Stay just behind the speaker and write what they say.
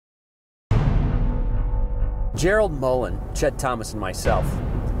Gerald Mullen, Chet Thomas, and myself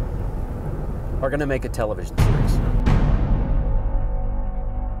are going to make a television series.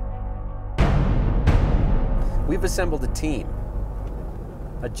 We've assembled a team,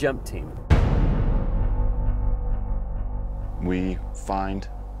 a jump team. We find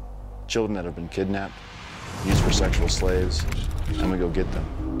children that have been kidnapped, used for sexual slaves, and we go get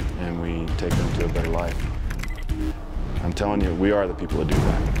them, and we take them to a better life. I'm telling you, we are the people that do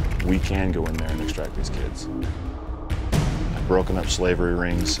that. We can go in there and extract these kids. I've broken up slavery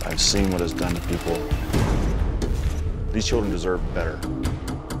rings. I've seen what it's done to people. These children deserve better.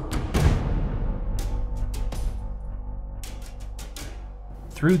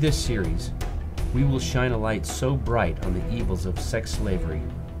 Through this series, we will shine a light so bright on the evils of sex slavery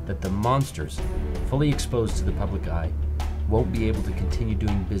that the monsters, fully exposed to the public eye, won't be able to continue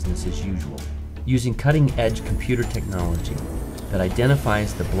doing business as usual. Using cutting-edge computer technology that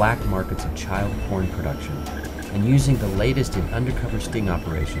identifies the black markets of child porn production, and using the latest in undercover sting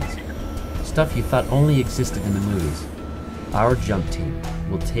operations, stuff you thought only existed in the movies, our jump team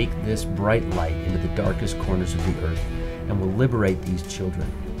will take this bright light into the darkest corners of the earth and will liberate these children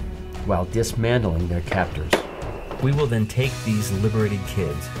while dismantling their captors. We will then take these liberated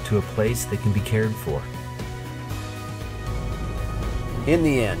kids to a place they can be cared for. In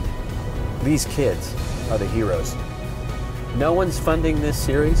the end, these kids are the heroes. No one's funding this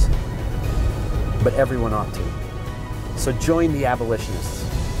series, but everyone ought to. So join the Abolitionists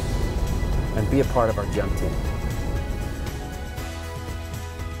and be a part of our jump team.